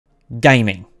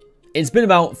Gaming. It's been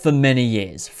about for many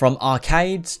years, from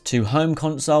arcades to home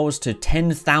consoles to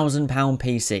 £10,000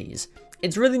 PCs.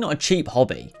 It's really not a cheap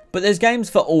hobby, but there's games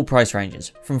for all price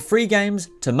ranges, from free games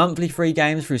to monthly free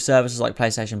games through services like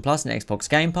PlayStation Plus and Xbox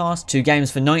Game Pass, to games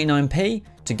for 99p,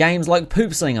 to games like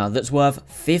Poop Slinger that's worth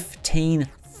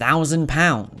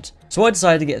 £15,000. So I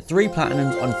decided to get 3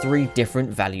 platinums on 3 different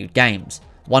valued games.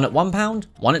 One at £1,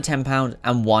 one at £10,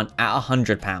 and one at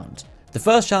 £100. The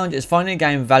first challenge is finding a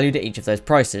game valued at each of those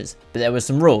prices, but there were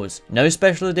some rules: no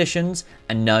special editions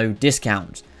and no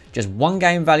discounts. Just one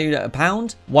game valued at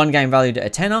 £1, one game valued at a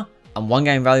tenner, and one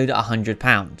game valued at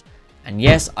 £100. And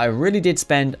yes, I really did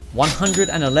spend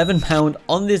 £111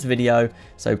 on this video,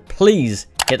 so please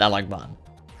hit that like button.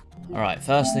 Alright,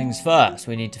 first things first,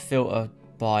 we need to filter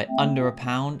by under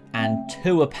 £1 and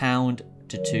to £1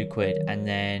 to £2, and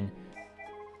then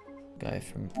go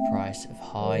from price of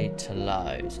high to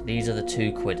low. So these are the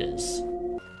 2 quidders.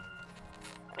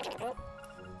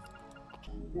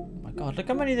 Oh my god, look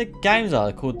how many of the games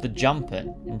are called The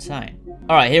Jumpin'. Insane.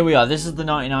 Alright, here we are. This is the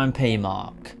 99p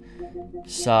mark.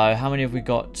 So how many have we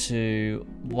got to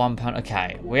 £1?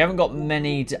 Okay, we haven't got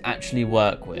many to actually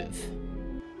work with.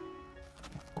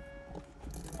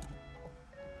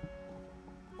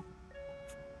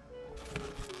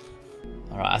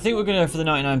 Alright, I think we're going to go for the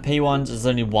 99p ones. There's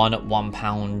only one at £1,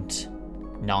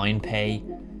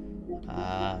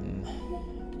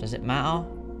 9p. Does it matter?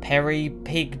 Perry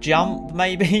Pig Jump,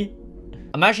 maybe?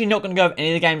 I'm actually not going to go with any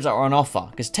of the games that are on offer,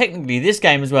 because technically this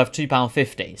game is worth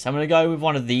 £2.50. So I'm going to go with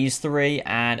one of these 3,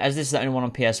 and as this is the only one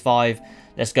on PS5,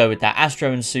 let's go with that.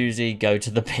 Astro and Susie Go to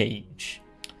the Beach.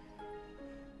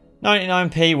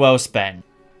 99p, well spent.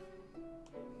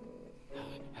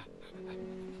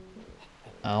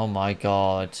 Oh my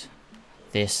god.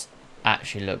 This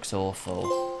actually looks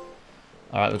awful.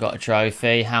 Alright, we've got a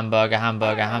trophy. Hamburger,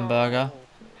 hamburger, hamburger.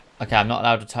 Okay, I'm not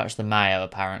allowed to touch the mayo,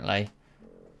 apparently.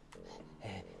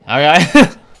 Okay.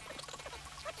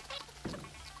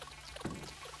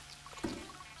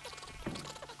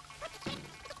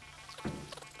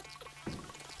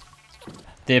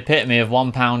 The epitome of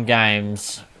 £1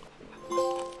 games.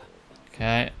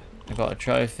 Okay, we've got a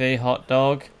trophy. Hot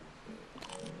dog.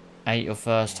 Ate your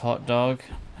first hot dog.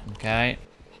 Okay.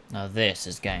 Now this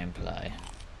is gameplay.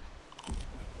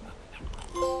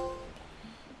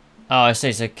 Oh, I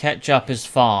see. So ketchup is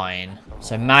fine.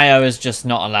 So mayo is just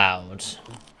not allowed.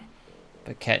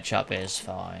 But ketchup is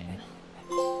fine.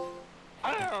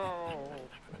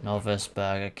 Novice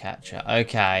burger ketchup.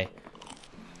 Okay.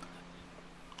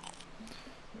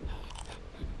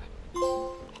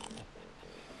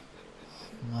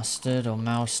 Mustard or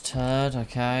mouse turd.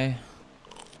 Okay.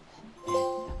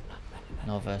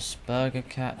 Novice burger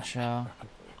catcher.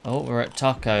 Oh, we're at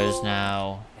tacos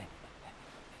now.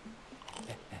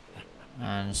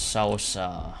 And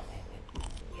salsa.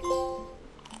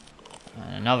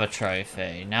 And another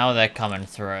trophy. Now they're coming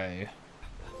through.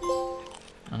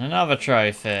 And another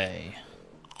trophy.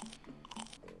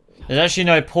 There's actually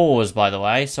no pause, by the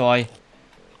way, so I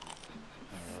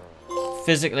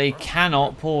physically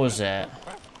cannot pause it.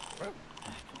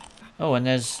 Oh, and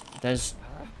there's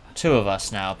 2 of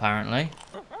us now, apparently.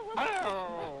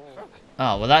 Oh,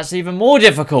 well, that's even more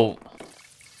difficult.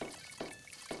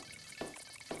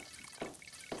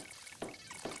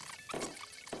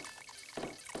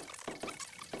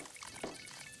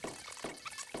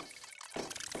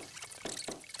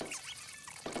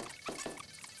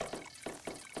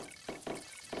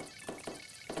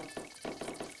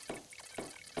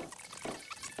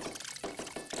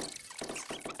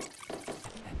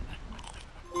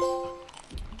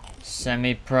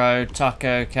 Semi-pro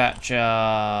taco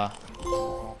catcher.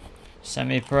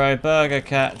 Semi-pro burger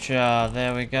catcher.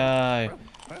 There we go.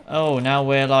 Oh, now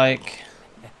we're like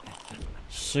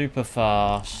super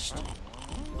fast.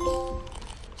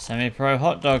 Semi-pro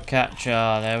hot dog catcher.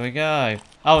 There we go.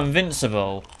 Oh,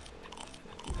 invincible.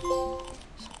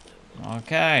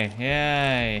 Okay,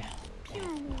 yay.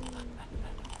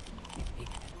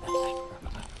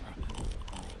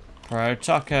 Pro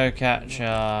taco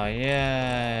catcher,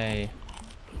 yay.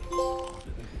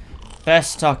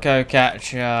 Best taco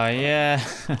catcher, yeah.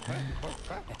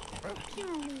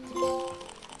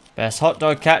 Best hot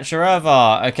dog catcher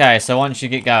ever. Okay, so once you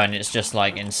get going, it's just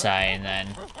like insane then.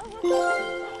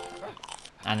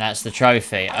 And that's the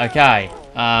trophy. Okay.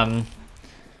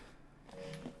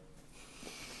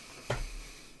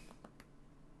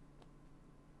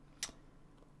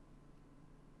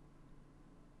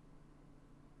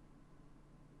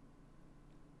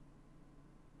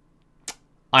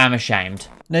 I am ashamed.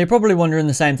 Now you're probably wondering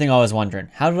the same thing I was wondering.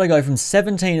 How did I go from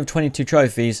 17 of 22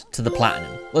 trophies to the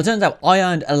platinum? Well, it turns out I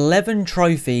earned 11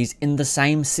 trophies in the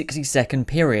same 60-second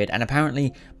period and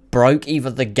apparently broke either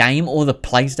the game or the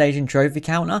PlayStation trophy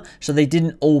counter, so they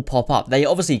didn't all pop up. They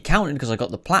obviously counted because I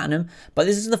got the platinum, but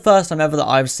this is the first time ever that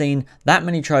I've seen that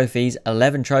many trophies,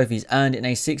 11 trophies earned in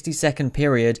a 60-second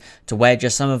period, to where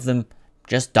just some of them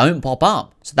just don't pop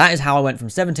up. So that is how I went from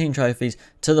 17 trophies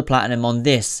to the platinum on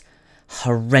this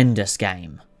horrendous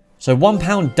game. So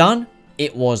 £1 done.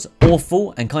 It was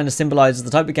awful and kind of symbolises the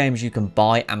type of games you can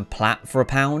buy and plat for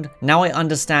 £1. Now I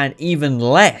understand even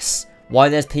less why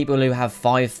there's people who have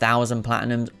 5,000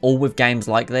 platinums all with games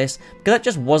like this, because that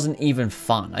just wasn't even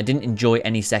fun. I didn't enjoy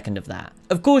any second of that.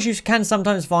 Of course, you can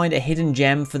sometimes find a hidden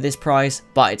gem for this price,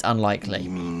 but it's unlikely. You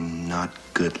mean not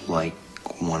good like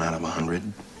 1 out of 100?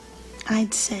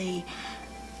 I'd say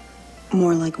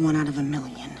more like 1 out of a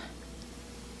million.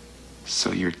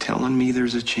 So you're telling me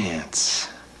there's a chance?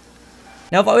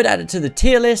 Now, if I would add it to the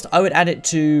tier list, I would add it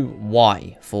to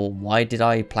why. For why did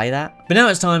I play that? But now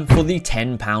it's time for the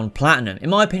 £10 platinum. In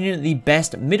my opinion, the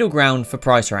best middle ground for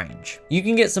price range. You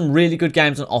can get some really good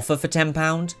games on offer for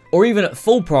 £10, or even at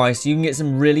full price, you can get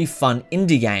some really fun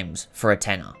indie games for a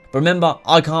tenner. But remember,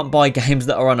 I can't buy games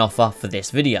that are on offer for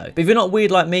this video. But if you're not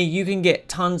weird like me, you can get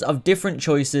tons of different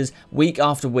choices week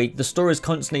after week. The store is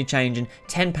constantly changing.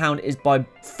 £10 is by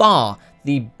far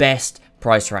the best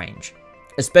price range,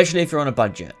 especially if you're on a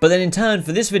budget. But then in turn,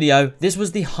 for this video, this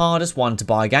was the hardest one to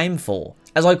buy a game for,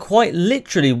 as I quite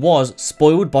literally was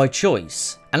spoiled by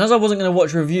choice. And as I wasn't going to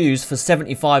watch reviews for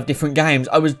 75 different games,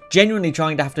 I was genuinely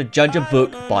trying to have to judge a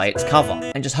book by its cover,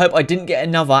 and just hope I didn't get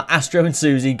another Astro and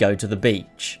Susie Go to the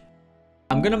Beach.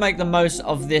 I'm going to make the most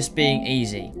of this being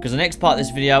easy, because the next part of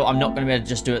this video, I'm not going to be able to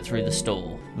just do it through the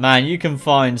store. Man, you can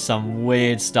find some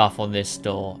weird stuff on this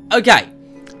store. Okay,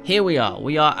 here we are.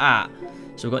 We are at...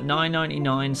 So we've got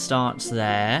 $9.99 starts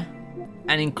there.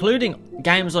 And including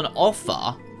games on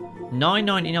offer,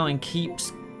 $9.99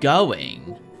 keeps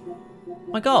going.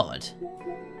 My God.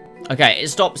 Okay, it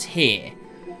stops here.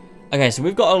 Okay, so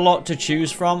we've got a lot to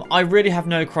choose from. I really have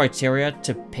no criteria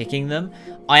to picking them.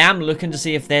 I am looking to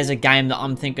see if there's a game that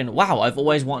I'm thinking, wow, I've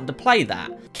always wanted to play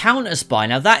that. Counter Spy,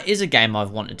 now that is a game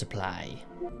I've wanted to play.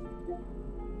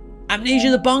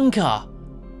 Amnesia the Bunker.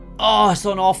 Oh, it's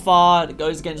on offer. It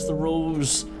goes against the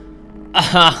rules.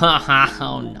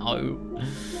 Oh, no.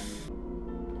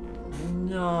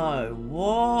 No,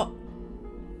 what?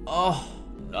 Oh,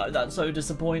 no, that's so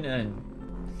disappointing.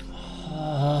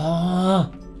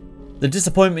 The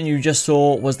disappointment you just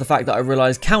saw was the fact that I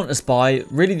realised Counter Spy,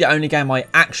 really the only game I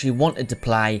actually wanted to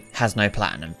play, has no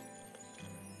platinum.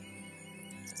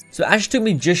 So it actually took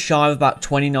me just shy of about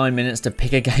 29 minutes to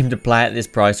pick a game to play at this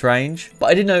price range. But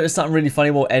I did notice something really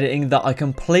funny while editing, that I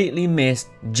completely missed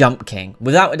Jump King.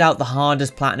 Without a doubt the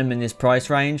hardest platinum in this price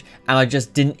range, and I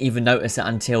just didn't even notice it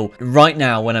until right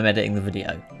now when I'm editing the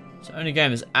video. So only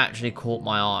game has actually caught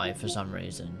my eye for some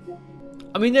reason.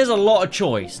 I mean, there's a lot of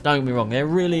choice, don't get me wrong, there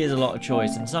really is a lot of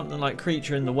choice, and something like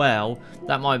Creature in the Well,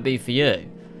 that might be for you.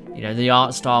 You know, the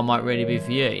art style might really be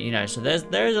for you, you know, so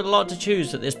there is a lot to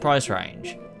choose at this price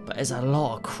range. But there's a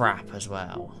lot of crap as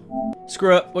well.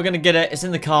 Screw it, we're gonna get it, it's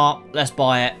in the cart, let's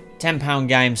buy it. £10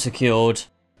 game secured.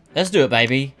 Let's do it,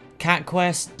 baby. Cat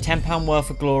Quest, £10 worth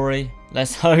of glory.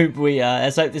 Let's hope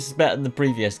this is better than the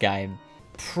previous game.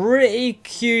 Pretty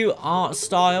cute art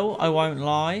style, I won't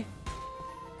lie.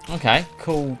 Okay,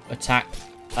 cool attack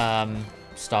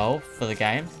style for the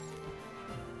game.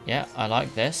 Yeah, I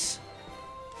like this.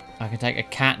 I can take a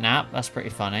cat nap, that's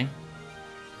pretty funny.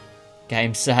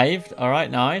 Game saved. Alright,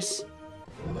 nice.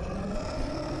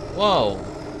 Whoa.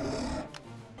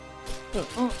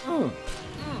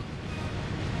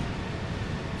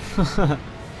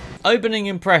 Opening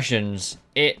impressions.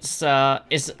 It's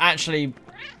actually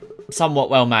somewhat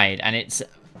well made, and it's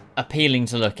appealing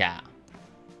to look at.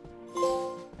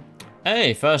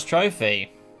 Hey, first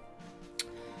trophy.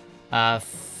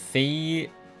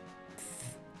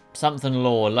 Something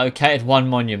law. Located 1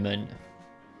 monument.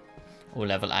 Or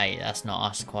level 8, that's not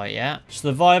us quite yet.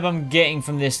 So the vibe I'm getting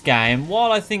from this game,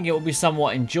 while I think it will be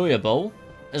somewhat enjoyable,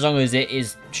 as long as it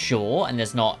is short and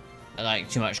there's not like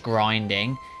too much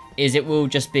grinding, is it will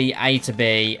just be A to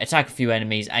B, attack a few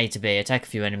enemies, A to B, attack a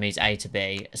few enemies, A to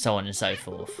B, so on and so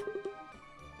forth.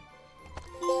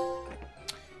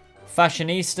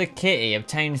 Fashionista Kitty,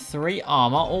 obtain 3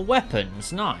 armor or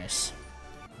weapons, nice.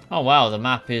 Oh wow, the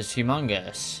map is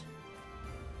humongous.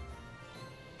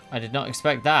 I did not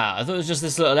expect that. I thought it was just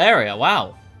this little area.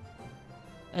 Wow.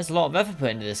 There's a lot of effort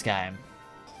put into this game.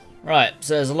 Right,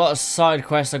 so there's a lot of side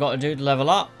quests I got to do to level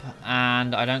up,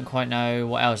 and I don't quite know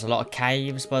what else. A lot of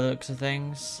caves by the looks of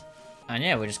things. And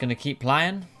yeah, we're just going to keep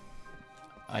playing.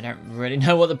 I don't really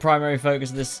know what the primary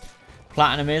focus of this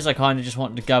platinum is. I kind of just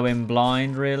want to go in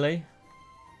blind, really.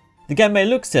 The game may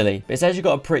look silly, but it's actually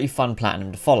got a pretty fun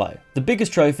platinum to follow. The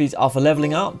biggest trophies are for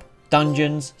leveling up,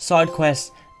 dungeons, side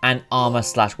quests, and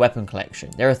armor/weapon collection.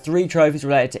 There are 3 trophies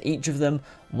related to each of them,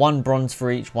 1 bronze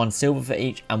for each, 1 silver for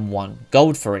each, and 1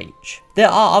 gold for each. There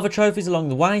are other trophies along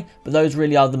the way, but those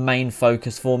really are the main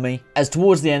focus for me, as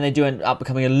towards the end they do end up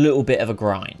becoming a little bit of a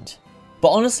grind. But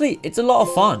honestly, it's a lot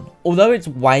of fun. Although it's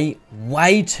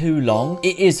way too long,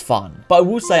 it is fun. But I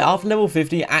will say after level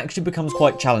 50, it actually becomes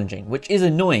quite challenging, which is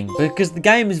annoying because the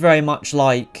game is very much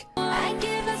like...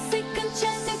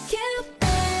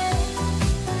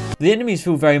 The enemies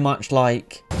feel very much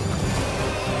like...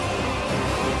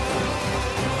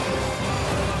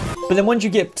 But then once you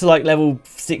get to like level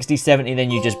 60, 70, then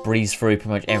you just breeze through pretty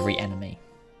much every enemy.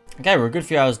 Okay, we're a good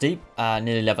few hours deep,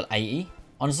 nearly level 80.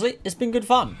 Honestly, it's been good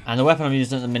fun. And the weapon I'm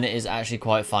using at the minute is actually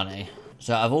quite funny.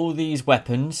 So out of all these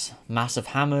weapons, massive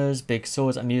hammers, big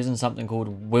swords, I'm using something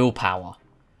called willpower,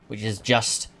 which is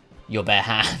just your bare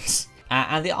hands.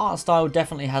 And the art style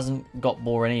definitely hasn't got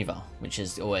boring either, which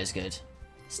is always good.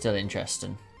 Still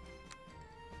interesting.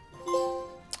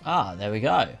 Ah, there we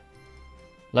go.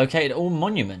 Located all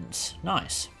monuments.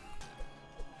 Nice.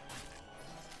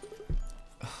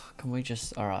 Can we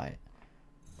just... Alright.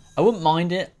 I wouldn't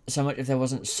mind it so much if there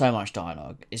wasn't so much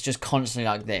dialogue. It's just constantly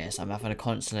like this. I'm having to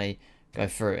constantly go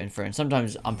through and through. And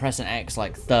sometimes I'm pressing X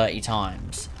like 30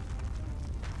 times.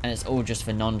 And it's all just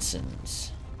for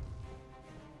nonsense.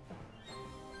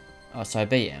 Oh, so I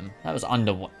beat him. That was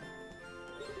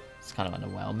It's kind of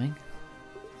underwhelming.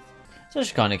 It's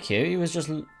actually kind of cute. He was just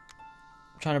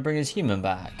trying to bring his human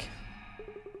back.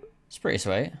 It's pretty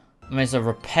sweet. I mean, it's a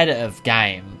repetitive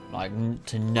game, like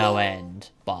to no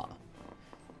end, but...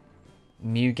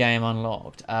 New game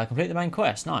unlocked. Complete the main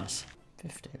quest. Nice.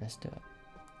 50. Let's do it.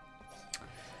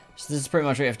 So this is pretty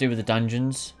much what you have to do with the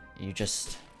dungeons. You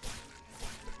just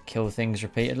kill things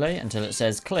repeatedly until it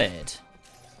says cleared.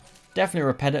 Definitely a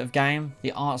repetitive game.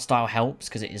 The art style helps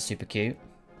because it is super cute.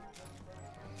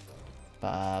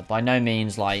 But by no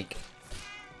means like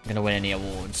I'm going to win any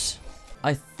awards.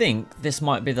 I think this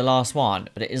might be the last one,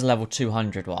 but it is level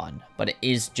 200 one. But it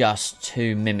is just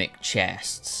 2 mimic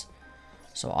chests.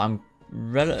 So I'm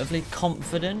relatively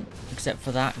confident, except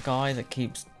for that guy that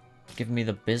keeps giving me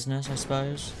the business, I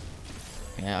suppose.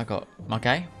 Yeah, I got...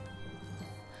 Okay.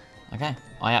 Okay,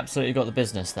 I absolutely got the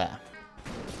business there.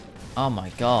 Oh my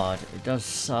god, it does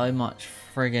so much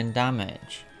friggin'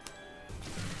 damage.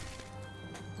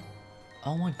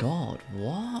 Oh my god,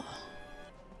 what?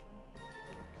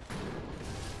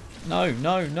 No,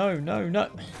 no, no, no, no.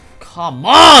 Come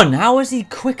on! How is he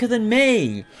quicker than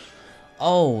me?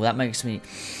 Oh, that makes me...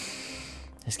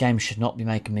 This game should not be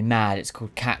making me mad. It's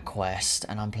called Cat Quest,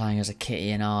 and I'm playing as a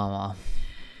kitty in armor.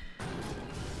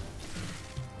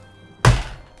 Let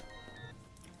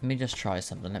me just try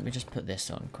something. Let me just put this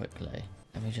on quickly.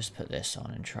 Let me just put this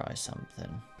on and try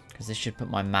something. Because this should put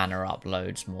my mana up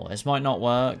loads more. This might not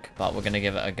work, but we're going to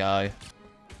give it a go.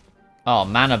 Oh,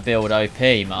 mana build OP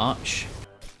much.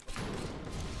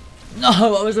 No,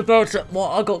 I was about to...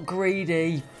 What? I got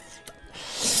greedy.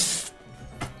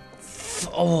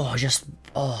 Oh, just...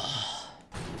 Oh.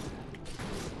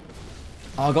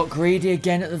 I got greedy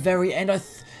again at the very end.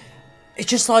 It's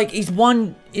just like he's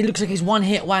one... It looks like he's one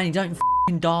hit away and he don't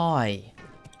f***ing die.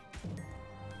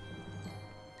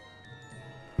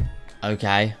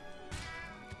 Okay.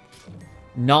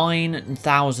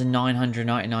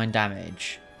 9,999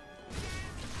 damage.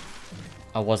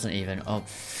 I wasn't even... Oh.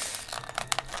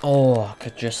 Oh, I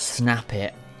could just snap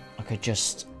it. I could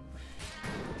just...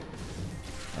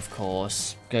 Of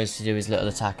course. Goes to do his little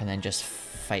attack and then just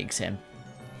fakes it and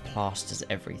plasters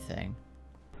everything.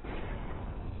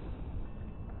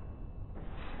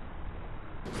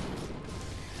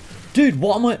 Dude,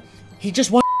 what am I... He just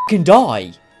won't f***ing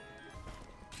die.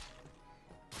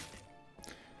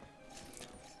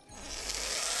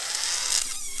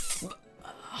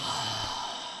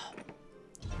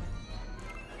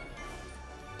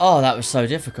 Oh, that was so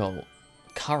difficult.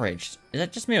 Courage. Is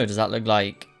that just me or does that look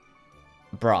like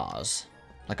bras?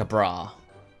 Like a bra?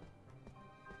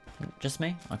 Just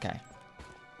me? Okay.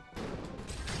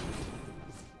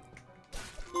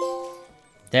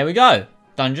 There we go.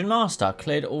 Dungeon Master.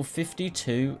 Cleared all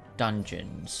 52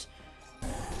 dungeons.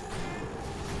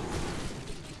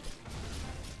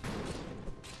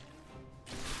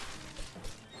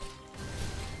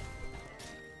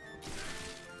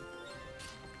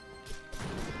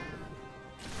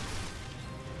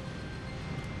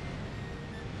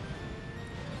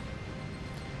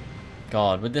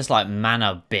 God, with this like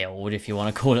mana build, if you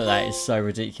want to call it that, is so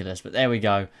ridiculous. But there we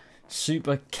go.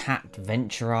 Super Cat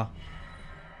Venturer.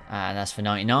 And that's for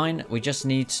 99. We just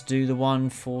need to do the one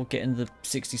for getting the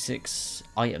 66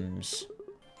 items.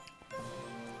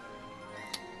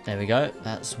 There we go.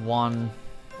 That's one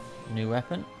new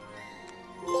weapon.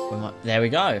 There we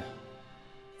go.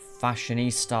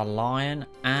 Fashionista Lion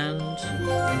and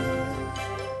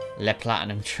Le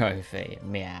Platinum Trophy.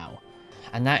 Meow.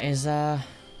 And that is, oh,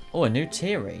 a new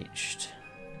tier reached.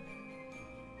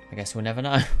 I guess we'll never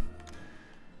know.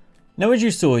 Now, as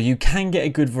you saw, you can get a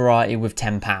good variety with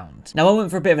 £10. Now, I went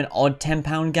for a bit of an odd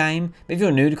 £10 game, but if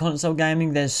you're new to console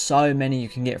gaming, there's so many you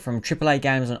can get, from AAA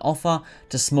games on offer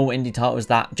to small indie titles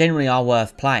that generally are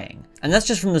worth playing. And that's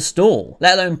just from the store,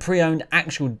 let alone pre-owned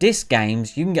actual disc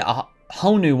games. You can get a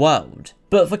whole new world.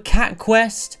 But for Cat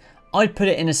Quest, I'd put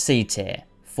it in a C tier.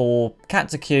 For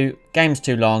cats are cute, games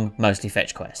too long, mostly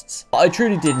fetch quests. But I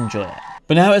truly did enjoy it.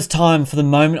 But now it's time for the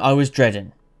moment I was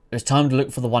dreading. It was time to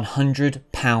look for the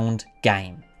 £100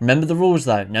 game. Remember the rules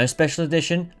though, no special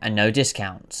edition and no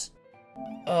discounts.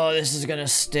 Oh, this is gonna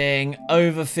sting.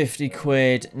 Over 50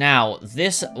 quid. Now,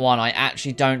 this one I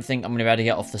actually don't think I'm gonna be able to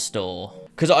get off the store.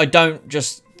 Because I don't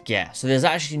just, yeah. So there's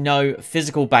actually no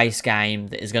physical base game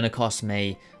that is gonna cost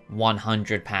me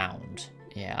 £100.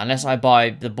 Yeah, unless I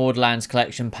buy the Borderlands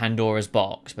Collection Pandora's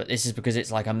Box. But this is because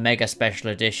it's like a mega special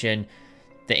edition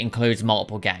that includes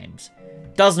multiple games.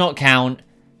 Does not count.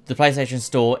 The PlayStation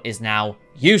Store is now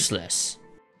useless.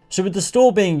 So with the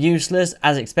store being useless,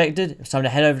 as expected, it's time to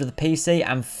head over to the PC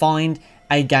and find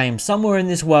a game somewhere in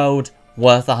this world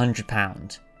worth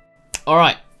 £100.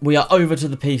 Alright, we are over to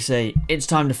the PC. It's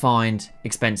time to find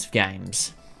expensive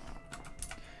games.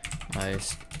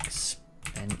 Most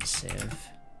expensive.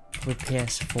 With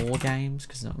PS4 games,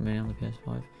 because it's not really on the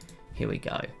PS5. Here we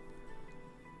go.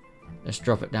 Let's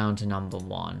drop it down to number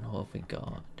 1. What have we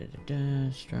got?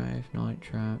 Strafe, Night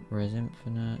Trap, Res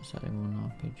Infinite, Saturday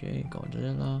Morning RPG,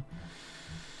 Godzilla,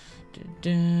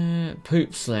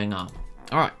 Poop Slinger.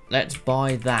 Alright, let's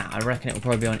buy that. I reckon it will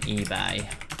probably be on eBay.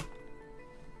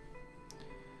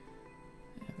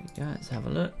 There we go, let's have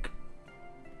a look.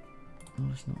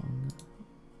 Oh, it's not on there.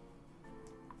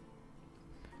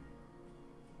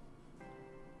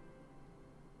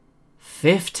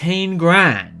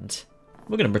 £15,000.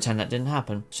 We're going to pretend that didn't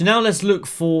happen. So now let's look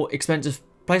for expensive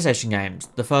PlayStation games.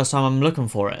 The first time I'm looking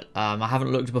for it. I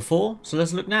haven't looked before, so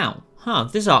let's look now. Huh,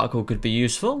 this article could be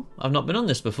useful. I've not been on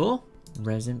this before.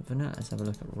 Res Infinite. Let's have a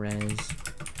look at Res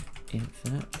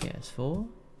Infinite PS4.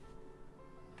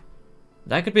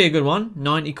 That could be a good one.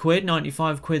 90 quid,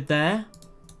 95 quid there.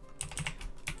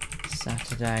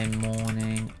 Saturday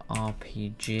Morning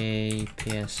RPG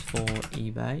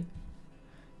PS4 eBay.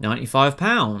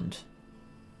 £95.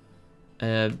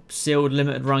 Sealed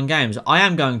limited run games. I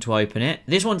am going to open it.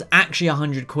 This one's actually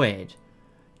 100 quid.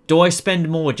 Do I spend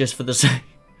more just for the sake?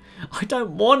 I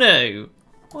don't want to.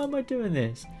 Why am I doing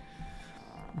this?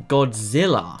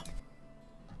 Godzilla.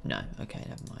 No. Okay,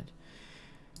 never mind.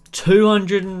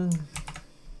 200 and...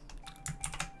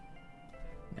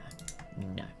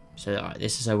 No. So alright,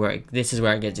 this is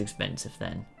where it gets expensive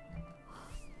then.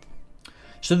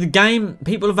 So the game,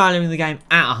 people are valuing the game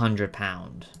at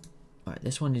 £100. Alright,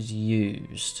 this one is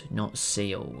used, not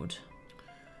sealed.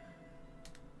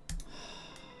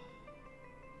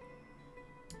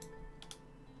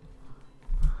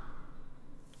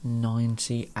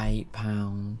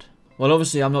 £98. Well,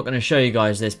 obviously I'm not going to show you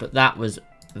guys this, but that was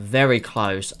very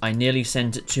close. I nearly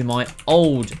sent it to my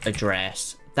old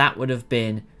address. That would have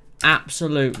been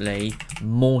absolutely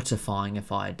mortifying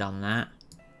if I had done that.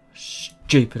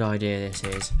 Stupid idea this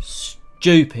is.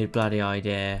 Stupid bloody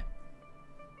idea.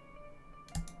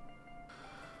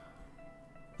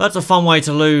 That's a fun way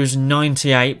to lose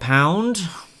 £98.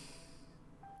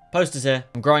 Posters here.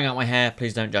 I'm growing out my hair.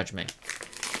 Please don't judge me.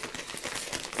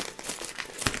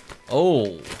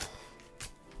 Oh.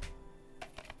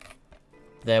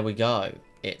 There we go.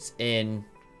 It's in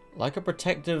like a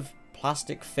protective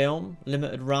plastic film,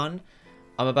 limited run.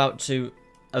 I'm about to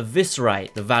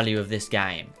eviscerate the value of this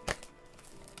game.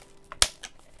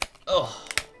 Oh.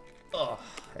 Oh.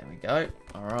 There we go.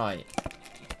 All right.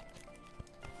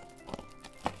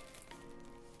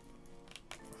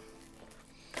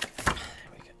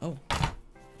 Oh.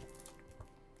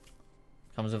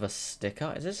 Comes with a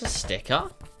sticker. Is this a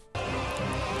sticker?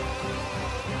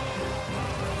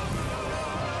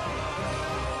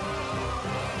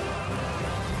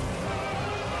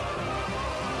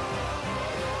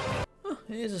 Oh,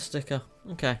 it is a sticker.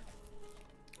 Okay.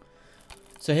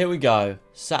 So here we go.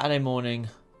 Saturday Morning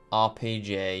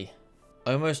RPG.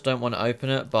 I almost don't want to open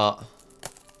it, but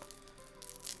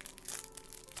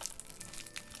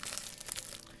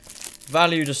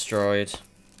Value destroyed.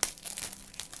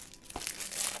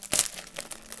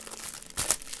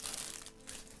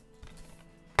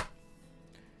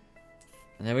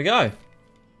 And there we go.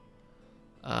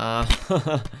 I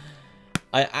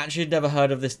actually never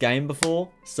heard of this game before,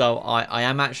 so I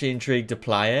am actually intrigued to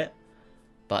play it.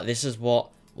 But this is what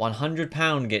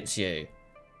 £100 gets you.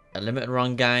 A limited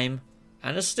run game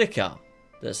and a sticker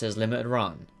that says limited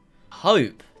run.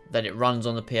 Hope that it runs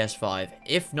on the PS5.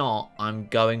 If not, I'm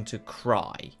going to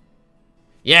cry.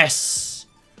 Yes!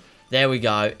 There we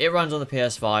go. It runs on the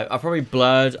PS5. I probably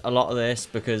blurred a lot of this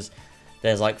because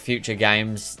there's like future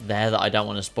games there that I don't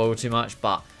want to spoil too much.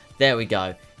 But there we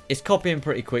go. It's copying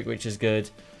pretty quick, which is good.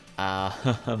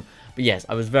 But yes,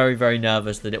 I was very, very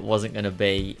nervous that it wasn't going to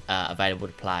be available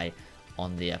to play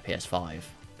on the PS5.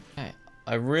 Okay,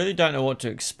 I really don't know what to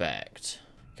expect.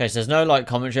 Okay, so there's no like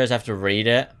commentary. I just have to read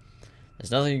it. There's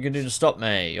nothing you can do to stop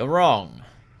me. You're wrong.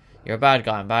 You're a bad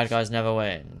guy, and bad guys never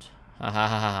win. Ha ha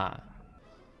ha ha.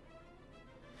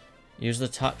 Use the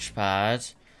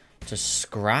touchpad to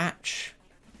scratch.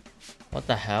 What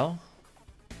the hell?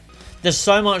 There's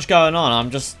so much going on.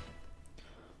 I'm just...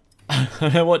 I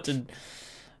don't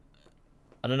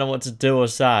know what to do or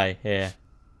say here.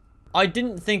 I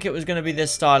didn't think it was going to be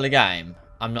this style of game.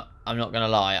 I'm not going to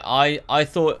lie. I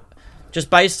thought,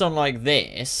 just based on like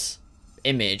this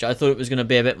image, I thought it was going to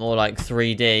be a bit more like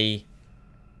 3D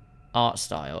art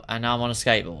style. And now I'm on a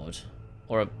skateboard.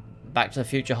 Or a Back to the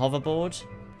Future hoverboard.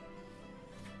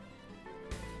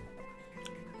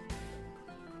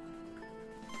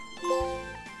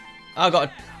 I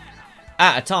got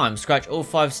at a time, scratch all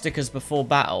 5 stickers before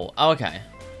battle. Oh, okay.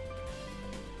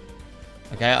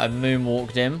 Okay, I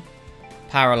moonwalked him.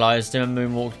 Paralyzed him and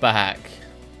moonwalked back.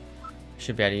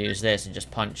 Should be able to use this and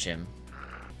just punch him.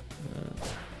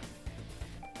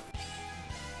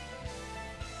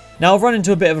 Now I've run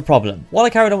into a bit of a problem. While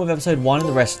I carried on with episode 1 and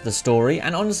the rest of the story,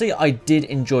 and honestly I did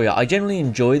enjoy it. I generally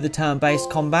enjoy the turn-based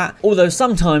combat, although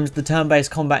sometimes the turn-based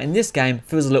combat in this game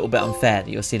feels a little bit unfair that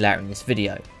you'll see later in this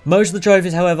video. Most of the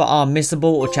trophies however are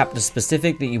missable or chapter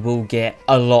specific that you will get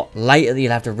a lot later, that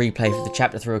you'll have to replay for the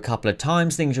chapter through a couple of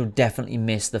times, things you'll definitely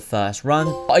miss the first run.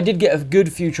 But I did get a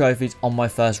good few trophies on my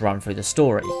first run through the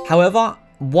story. However,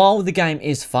 while the game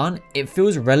is fun, it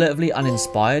feels relatively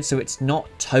uninspired, so it's not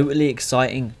totally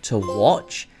exciting to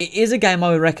watch. It is a game I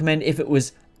would recommend if it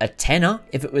was a tenner.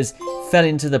 If it fell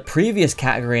into the previous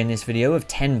category in this video of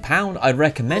 £10, I'd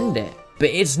recommend it.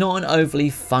 But it's not an overly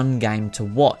fun game to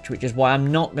watch, which is why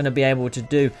I'm not going to be able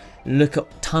to look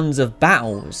at tons of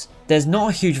battles. There's not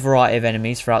a huge variety of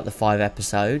enemies throughout the 5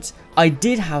 episodes. I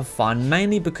did have fun,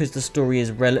 mainly because the story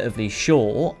is relatively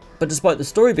short. But despite the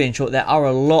story being short, there are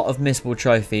a lot of missable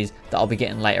trophies that I'll be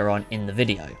getting later on in the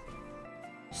video.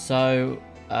 So,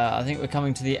 I think we're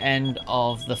coming to the end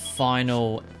of the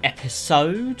final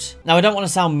episode. Now, I don't want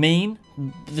to sound mean.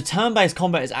 The turn-based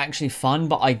combat is actually fun,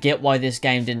 but I get why this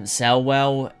game didn't sell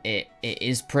well. It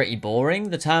is pretty boring.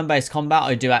 The turn-based combat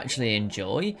I do actually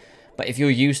enjoy. But if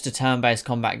you're used to turn-based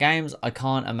combat games, I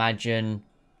can't imagine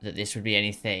that this would be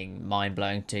anything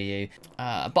mind-blowing to you.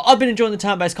 But I've been enjoying the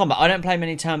turn-based combat. I don't play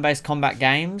many turn-based combat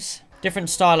games.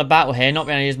 Different style of battle here. Not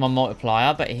being able to use my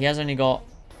multiplier, but he has only got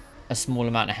a small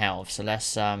amount of health. So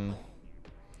let's hit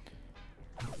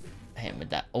him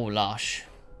with that. Oh, Lush.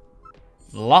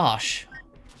 Lush.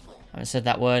 I haven't said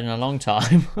that word in a long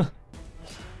time.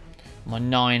 My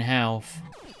 9 health.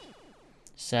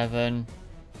 7.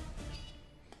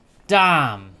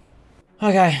 Damn.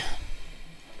 Okay.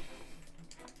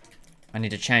 I need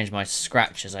to change my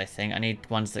scratches, I think. I need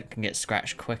ones that can get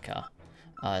scratched quicker.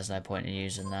 Oh, there's no point in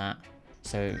using that.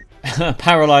 So,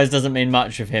 paralyzed doesn't mean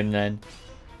much of him then.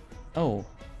 Oh.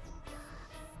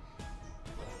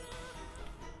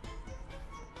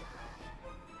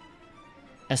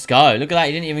 Let's go. Look at that.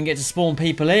 He didn't even get to spawn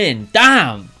people in.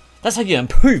 Damn. That's how you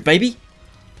improve, baby.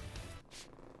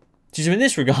 So in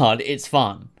this regard, it's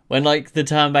fun. When, like, the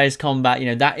turn-based combat, you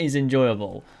know, that is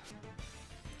enjoyable.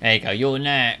 There you go, you're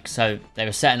next. So they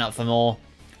were setting up for more,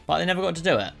 but they never got to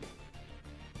do it.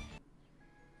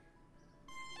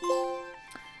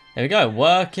 There we go,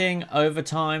 working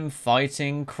overtime,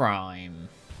 fighting crime.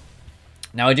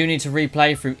 Now I do need to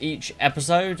replay through each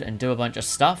episode and do a bunch of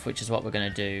stuff, which is what we're going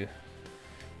to do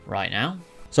right now.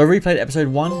 So I replayed episode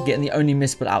 1, getting the only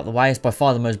missable out of the way. It's by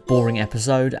far the most boring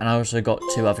episode, and I also got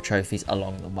 2 other trophies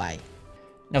along the way.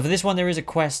 Now for this one, there is a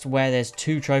quest where there's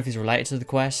 2 trophies related to the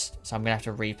quest. So I'm going to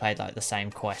have to replay like the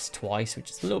same quest twice, which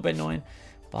is a little bit annoying,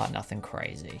 but nothing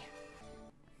crazy.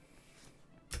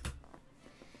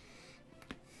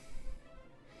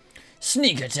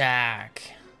 Sneak attack!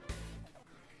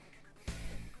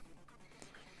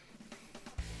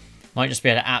 Might just be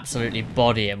able to absolutely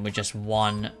body him with just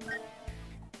one.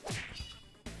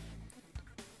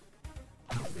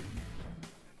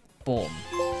 Boom.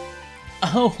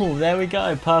 Oh, there we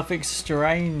go. Perfect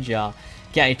Stranger.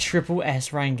 Get a triple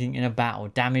S ranking in a battle.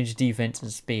 Damage, defense,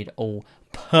 and speed. All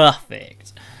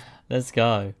perfect. Let's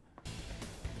go.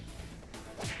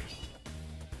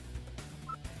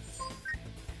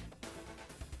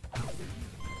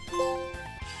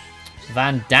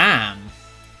 Van Damme.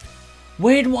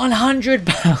 Win 100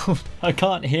 battles. I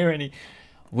can't hear any.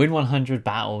 Win 100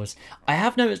 battles. I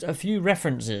have noticed a few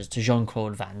references to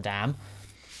Jean-Claude Van Damme.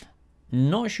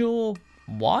 Not sure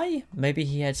why. Maybe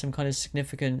he had some kind of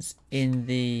significance in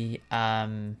the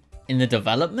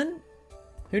development.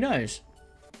 Who knows?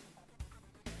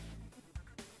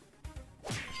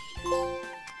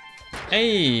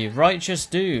 Hey, righteous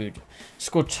dude.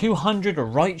 Scored 200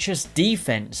 righteous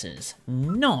defenses.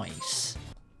 Nice.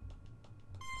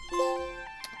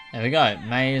 There we go.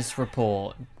 May's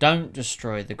report. Don't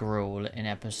destroy the gruel in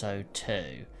episode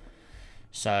 2.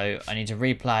 So I need to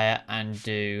replay it and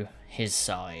do his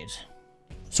side.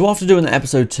 So after doing the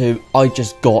episode 2, I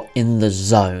just got in the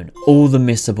zone. All the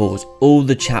missables, all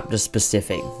the chapter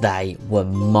specific, they were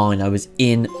mine. I was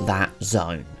in that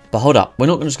zone. But hold up, we're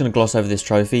not just going to gloss over this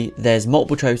trophy. There's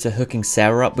multiple trophies for hooking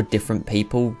Sarah up with different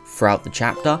people throughout the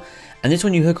chapter. And this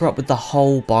one you hook her up with the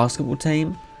whole basketball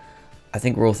team. I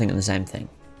think we're all thinking the same thing.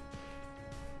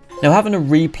 Now, having to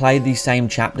replay these same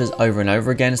chapters over and over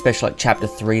again, especially like chapter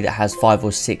 3 that has 5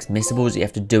 or 6 missables, you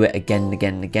have to do it again and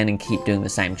again and again and keep doing the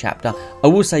same chapter. I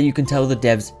will say you can tell the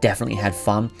devs definitely had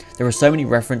fun. There are so many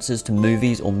references to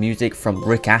movies or music from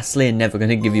Rick Astley and Never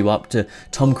Gonna Give You Up to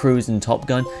Tom Cruise and Top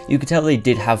Gun. You could tell they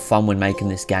did have fun when making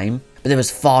this game. But there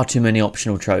was far too many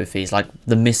optional trophies, like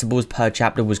the missables per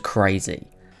chapter was crazy.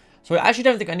 So I actually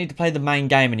don't think I need to play the main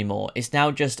game anymore. It's now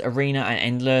just Arena and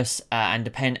Endless and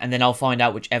then I'll find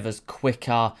out whichever's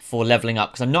quicker for leveling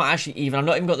up. Because I'm not even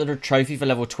got the trophy for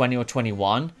level 20 or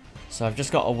 21. So I've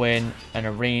just got to win an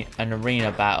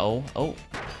arena battle. Oh.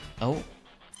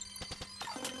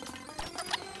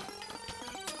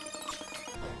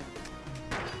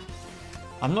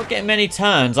 I'm not getting many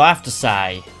turns, I have to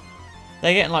say.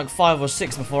 They're getting like 5 or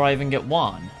 6 before I even get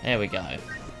one. There we go.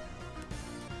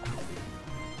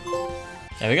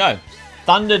 There we go.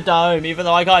 Thunderdome, even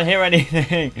though I can't hear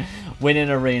anything. Win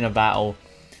an arena battle.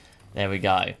 There we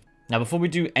go. Now, before we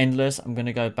do Endless, I'm going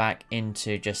to go back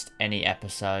into just any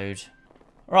episode.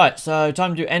 Right, so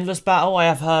time to do Endless battle. I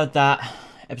have heard that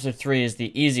episode 3 is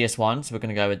the easiest one, so we're going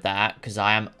to go with that. Because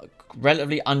I am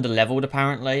relatively under-leveled,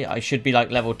 apparently. I should be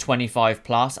like level 25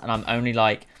 plus, and I'm only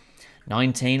like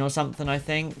 19 or something, I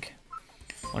think.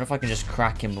 I wonder if I can just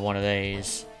crack him with one of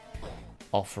these.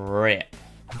 Off rip.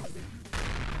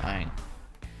 Bang.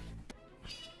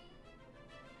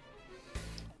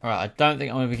 Alright, I don't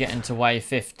think I'm going to be getting to wave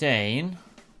 15,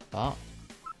 but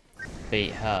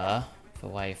beat her for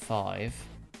wave 5.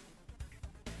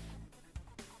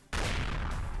 Oh,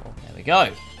 there we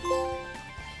go.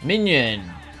 Minion.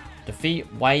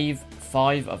 Defeat wave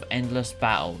 5 of Endless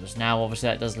Battles. Now, obviously,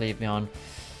 that does leave me on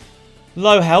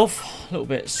low health. A little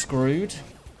bit screwed.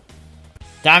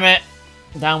 Damn it.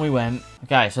 Down we went.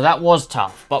 Okay, so that was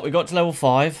tough, but we got to level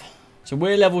 5. So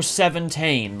we're level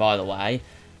 17, by the way,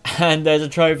 and there's a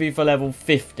trophy for level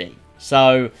 50.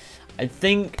 So I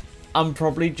think I'm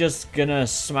probably just gonna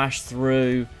smash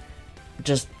through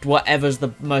just whatever's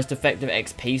the most effective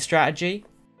XP strategy.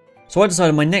 So I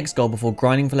decided my next goal before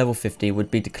grinding for level 50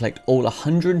 would be to collect all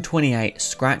 128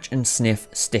 scratch and sniff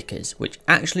stickers, which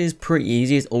actually is pretty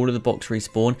easy as all of the box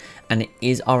respawn and it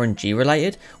is RNG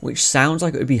related, which sounds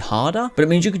like it would be harder, but it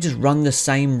means you could just run the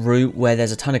same route where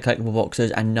there's a ton of collectible boxes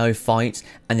and no fights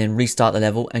and then restart the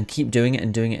level and keep doing it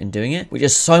and doing it and doing it, which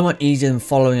is so much easier than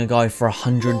following a guy for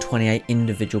 128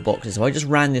 individual boxes. So I just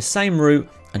ran this same route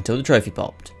until the trophy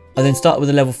popped. I then started with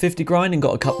a level 50 grind and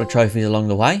got a couple of trophies along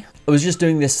the way. I was just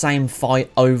doing this same fight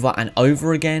over and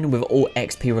over again with all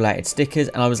XP related stickers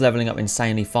and I was leveling up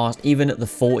insanely fast. Even at the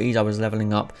 40s I was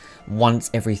leveling up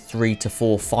once every 3 to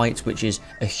 4 fights, which is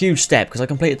a huge step because I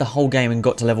completed the whole game and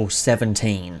got to level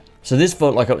 17. So this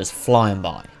felt like it was flying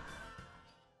by.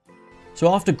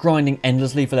 So after grinding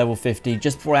endlessly for level 50,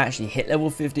 just before I actually hit level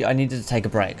 50, I needed to take a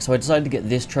break. So I decided to get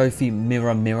this trophy,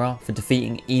 Mirror Mirror, for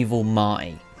defeating Evil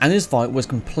Marty. And this fight was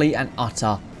complete and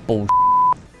utter bullshit.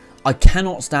 I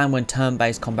cannot stand when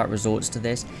turn-based combat resorts to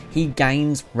this. He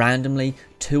gains randomly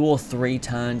 2 or 3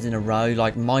 turns in a row.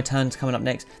 Like my turn's coming up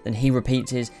next, then he repeats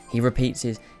his, he repeats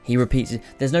his, he repeats his.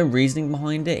 There's no reasoning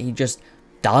behind it. He just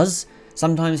does.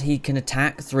 Sometimes he can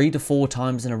attack 3 to 4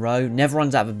 times in a row, never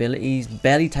runs out of abilities,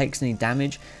 barely takes any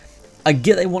damage. I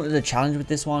get they wanted a challenge with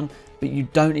this one, but you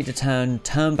don't need to turn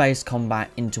turn-based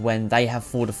combat into when they have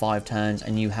 4 to 5 turns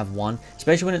and you have 1,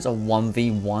 especially when it's a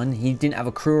 1v1. He didn't have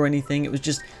a crew or anything.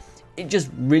 It just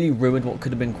really ruined what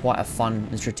could have been quite a fun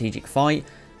and strategic fight,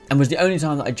 and was the only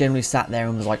time that I generally sat there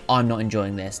and was like, I'm not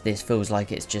enjoying this. This feels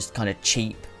like it's just kind of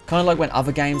cheap. Kind of like when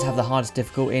other games have the hardest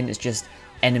difficulty and it's just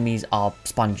enemies are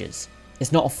sponges.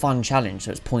 It's not a fun challenge,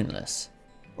 so it's pointless.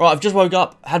 Right, I've just woke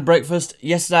up, had breakfast.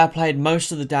 Yesterday I played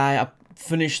most of the day. I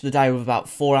finished the day with about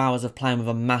 4 hours of playing with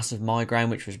a massive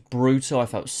migraine, which was brutal. I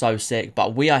felt so sick,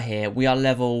 but we are here. We are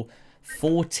level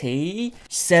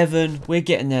 47. We're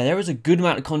getting there. There is a good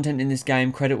amount of content in this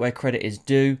game. Credit where credit is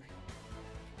due.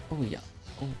 Oh, yeah.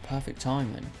 Oh, perfect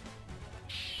timing.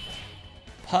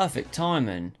 Perfect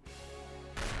timing.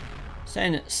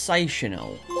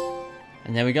 Sensational.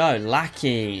 And there we go.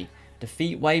 Lackey.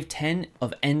 Defeat wave 10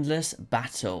 of Endless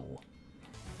Battle.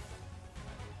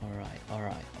 Alright.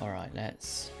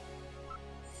 Let's...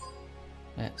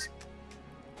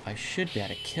 I should be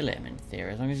able to kill him in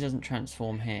theory, as long as he doesn't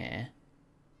transform here.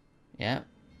 Yep.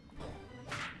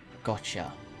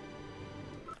 Gotcha.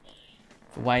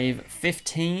 For wave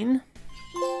 15.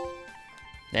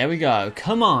 There we go.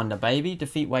 Commander, baby.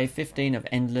 Defeat wave 15 of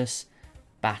Endless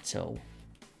Battle.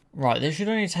 Right, this should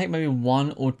only take maybe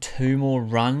 1 or 2 more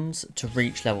runs to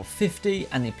reach level 50,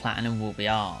 and the platinum will be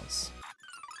ours.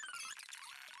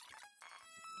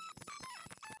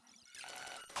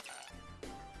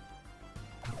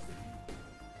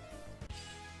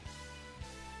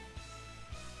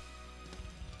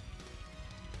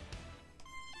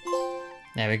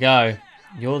 There we go.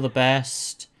 You're the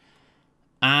best.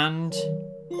 And...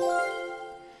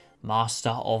 Master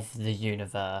of the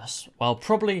Universe. Well,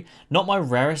 probably not my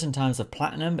rarest in terms of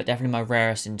platinum, but definitely my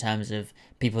rarest in terms of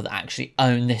people that actually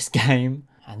own this game.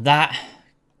 And that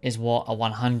is what a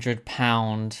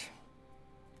 £100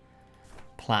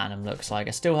 platinum looks like.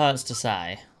 It still hurts to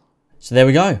say. So there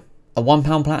we go. A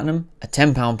 £1 platinum, a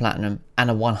 £10 platinum,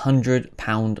 and a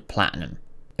 £100 platinum.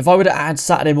 If I were to add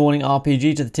Saturday Morning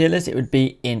RPG to the tier list, it would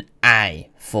be in A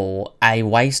for a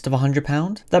waste of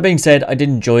 £100. That being said, I did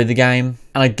enjoy the game,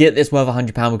 and I get this worth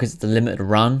 £100 because it's a limited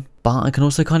run, but I can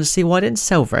also kind of see why it didn't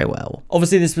sell very well.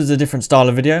 Obviously, this was a different style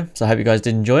of video, so I hope you guys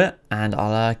did enjoy it, and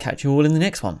I'll catch you all in the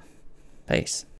next one. Peace.